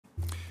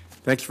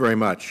Thanks very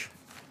much.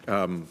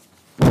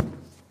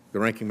 The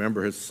ranking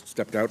member has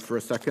stepped out for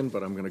a second,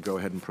 but I'm going to go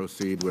ahead and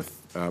proceed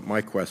with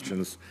my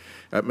questions.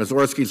 Ms.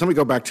 Orskes, let me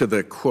go back to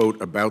the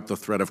quote about the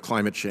threat of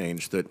climate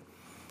change that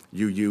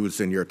you use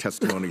in your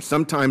testimony.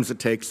 Sometimes it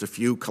takes a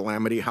few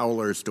calamity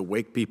howlers to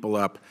wake people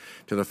up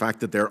to the fact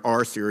that there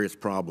are serious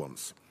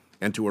problems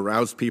and to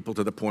arouse people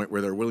to the point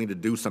where they're willing to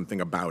do something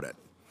about it.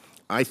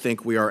 I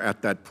think we are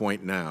at that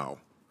point now.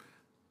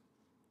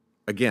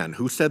 Again,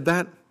 who said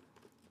that?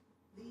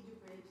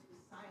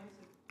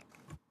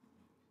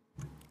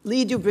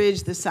 Lee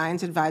Dubridge, the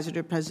science advisor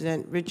to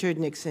President Richard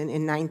Nixon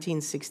in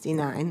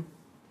 1969.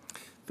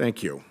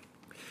 Thank you.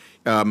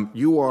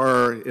 You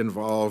are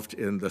involved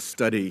in the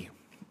study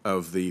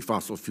of the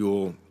fossil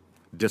fuel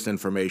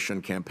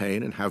disinformation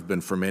campaign and have been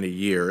for many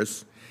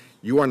years.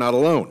 You are not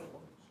alone.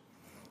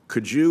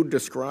 Could you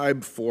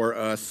describe for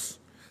us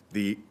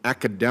the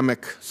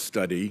academic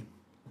study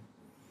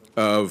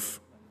of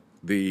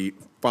the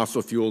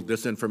fossil fuel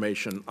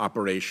disinformation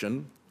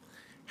operation,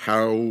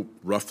 how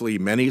roughly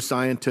many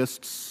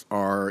scientists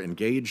are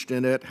engaged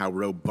in it, how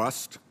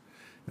robust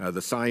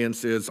the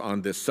science is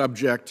on this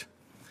subject,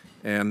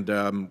 and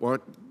why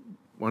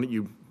don't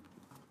you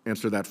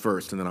answer that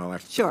first, and then I'll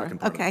ask the second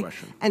part of the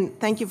question. And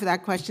thank you for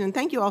that question, and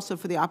thank you also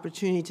for the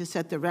opportunity to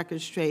set the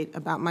record straight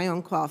about my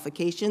own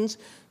qualifications.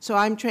 So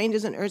I'm trained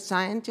as an earth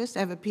scientist. I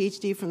have a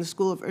PhD from the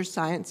School of Earth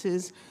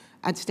Sciences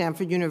at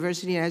Stanford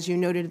University, and as you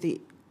noted at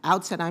the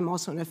outset, I'm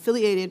also an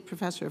affiliated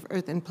professor of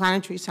earth and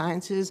planetary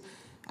sciences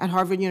at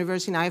Harvard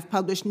University, and I have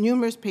published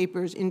numerous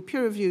papers in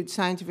peer-reviewed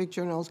scientific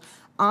journals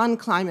on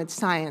climate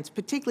science,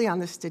 particularly on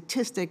the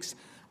statistics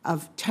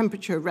of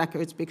temperature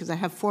records, because I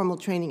have formal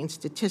training in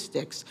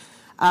statistics.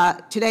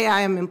 Today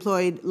I am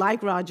employed,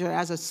 like Roger,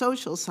 as a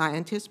social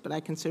scientist, but I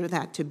consider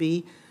that to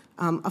be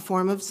a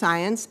form of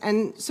science.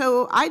 And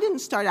so I didn't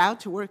start out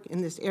to work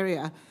in this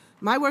area.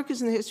 My work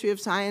is in the history of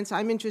science.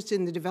 I'm interested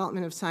in the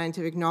development of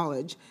scientific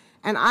knowledge.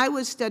 And I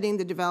was studying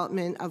the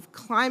development of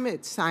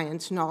climate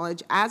science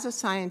knowledge as a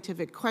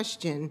scientific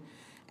question.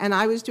 And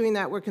I was doing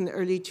that work in the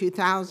early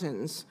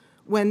 2000s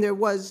when there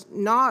was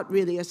not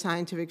really a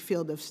scientific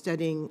field of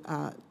studying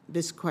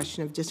this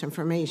question of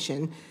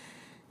disinformation.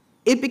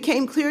 It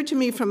became clear to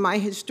me from my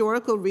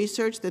historical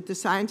research that the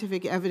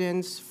scientific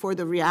evidence for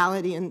the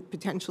reality and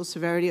potential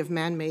severity of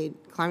man-made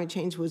climate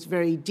change was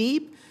very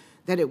deep,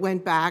 that it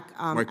went back.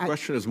 My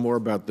question is more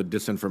about the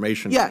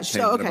disinformation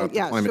campaign than about the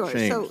climate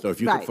change. So if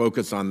you could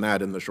focus on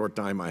that in the short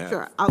time I have.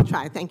 Sure, I'll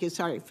try. Thank you.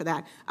 Sorry for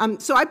that.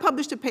 So I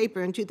published a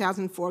paper in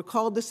 2004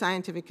 called The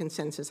Scientific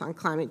Consensus on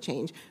Climate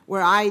Change,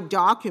 where I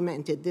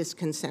documented this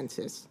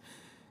consensus.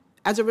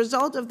 As a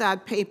result of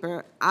that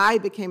paper, I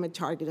became a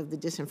target of the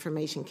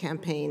disinformation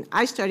campaign.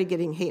 I started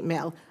getting hate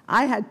mail.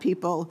 I had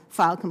people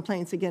file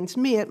complaints against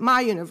me at my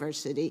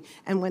university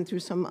and went through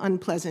some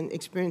unpleasant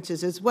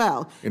experiences as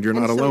well. And you're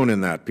not alone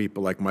in that.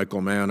 People like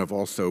Michael Mann have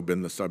also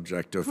been the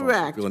subject of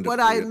correct. Fuel industry What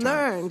I attacks.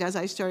 learned as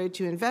I started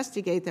to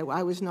investigate that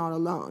I was not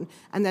alone,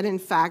 and that in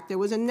fact there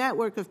was a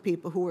network of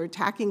people who were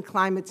attacking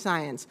climate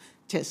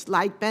scientists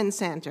like Ben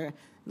Santer,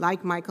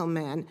 like Michael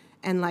Mann,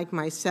 and like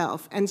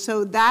myself. And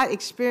so that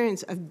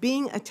experience of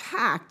being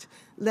attacked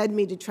led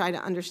me to try to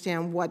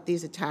understand what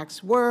these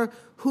attacks were,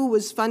 who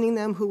was funding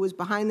them, who was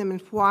behind them, and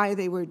why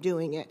they were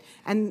doing it.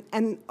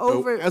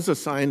 So as a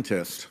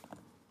scientist,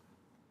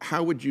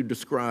 how would you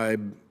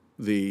describe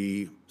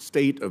the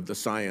state of the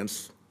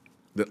science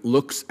that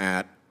looks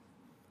at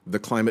the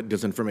climate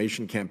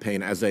disinformation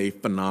campaign as a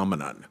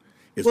phenomenon?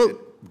 Is it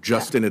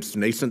just in its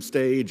nascent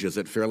stage? Is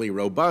it fairly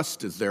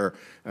robust? Is there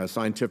a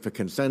scientific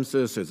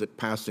consensus? Is it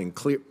passing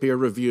peer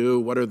review?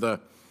 What are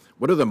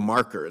the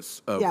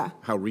markers of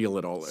how real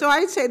it all is? So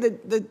I'd say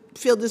that the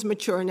field is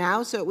mature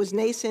now. So it was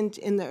nascent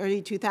in the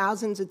early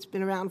 2000s. It's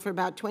been around for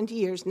about 20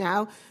 years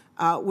now.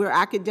 We're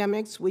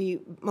academics. We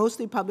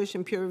mostly publish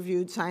in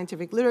peer-reviewed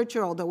scientific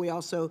literature, although we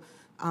also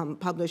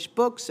publish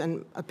books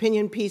and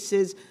opinion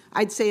pieces.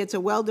 I'd say it's a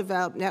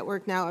well-developed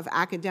network now of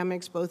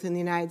academics, both in the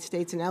United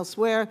States and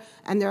elsewhere,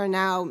 and there are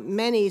now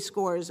many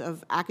scores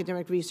of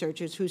academic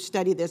researchers who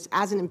study this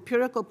as an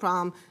empirical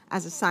problem,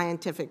 as a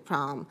scientific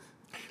problem.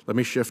 Let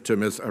me shift to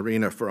Ms.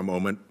 Arena for a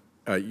moment.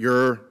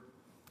 Your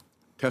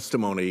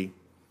testimony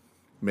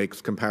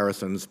makes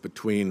comparisons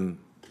between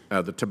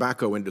the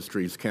tobacco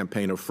industry's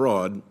campaign of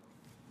fraud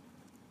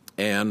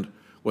and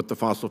what the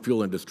fossil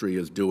fuel industry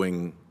is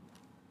doing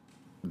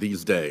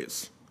these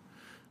days.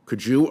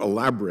 Could you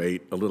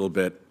elaborate a little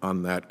bit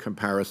on that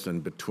comparison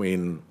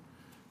between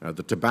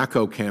the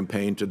tobacco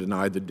campaign to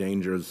deny the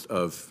dangers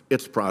of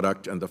its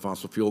product and the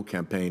fossil fuel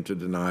campaign to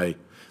deny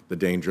the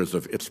dangers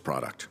of its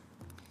product?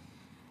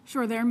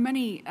 Sure, there are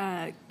many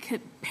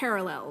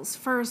parallels.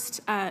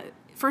 First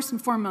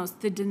and foremost,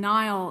 the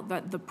denial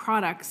that the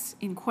products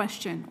in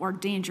question are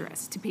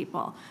dangerous to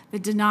people, the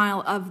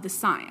denial of the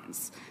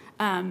science.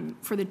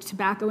 For the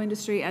tobacco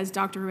industry, as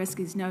Dr.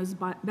 Orskes knows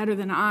better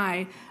than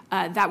I,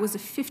 that was a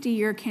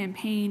 50-year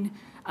campaign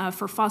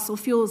For fossil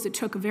fuels, it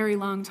took a very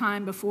long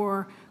time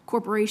before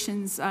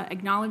corporations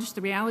acknowledged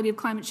the reality of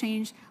climate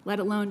change, let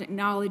alone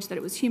acknowledge that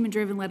it was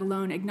human-driven, let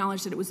alone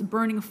acknowledge that it was the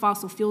burning of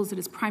fossil fuels that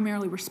is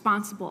primarily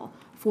responsible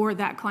for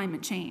that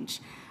climate change.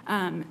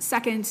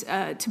 Second,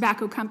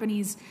 tobacco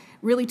companies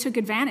really took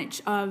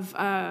advantage of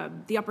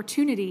the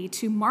opportunity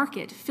to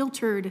market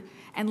filtered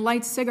and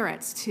light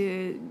cigarettes,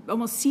 to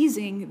almost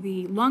seizing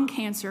the lung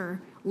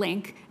cancer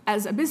link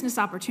as a business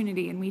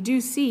opportunity. And we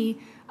do see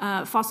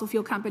fossil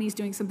fuel companies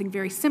doing something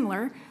very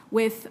similar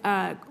with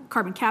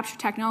carbon capture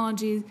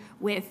technology,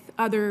 with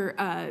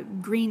other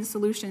green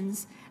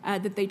solutions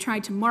that they try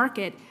to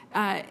market,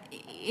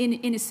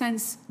 in a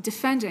sense,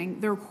 defending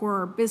their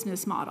core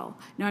business model.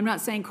 Now, I'm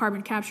not saying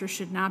carbon capture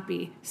should not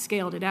be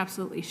scaled. It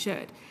absolutely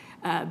should.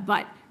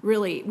 But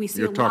really, we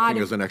see You're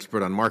talking as an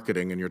expert on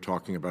marketing, and you're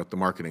talking about the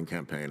marketing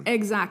campaign.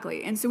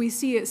 Exactly. And so we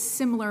see a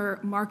similar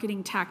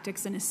marketing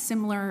tactics and a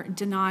similar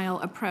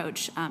denial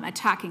approach,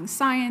 attacking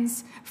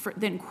science,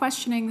 then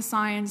questioning the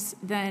science,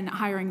 then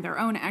hiring their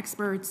own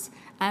experts,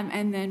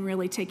 and then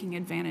really taking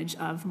advantage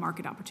of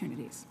market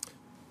opportunities.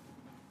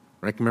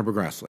 Ranking Member Grassley.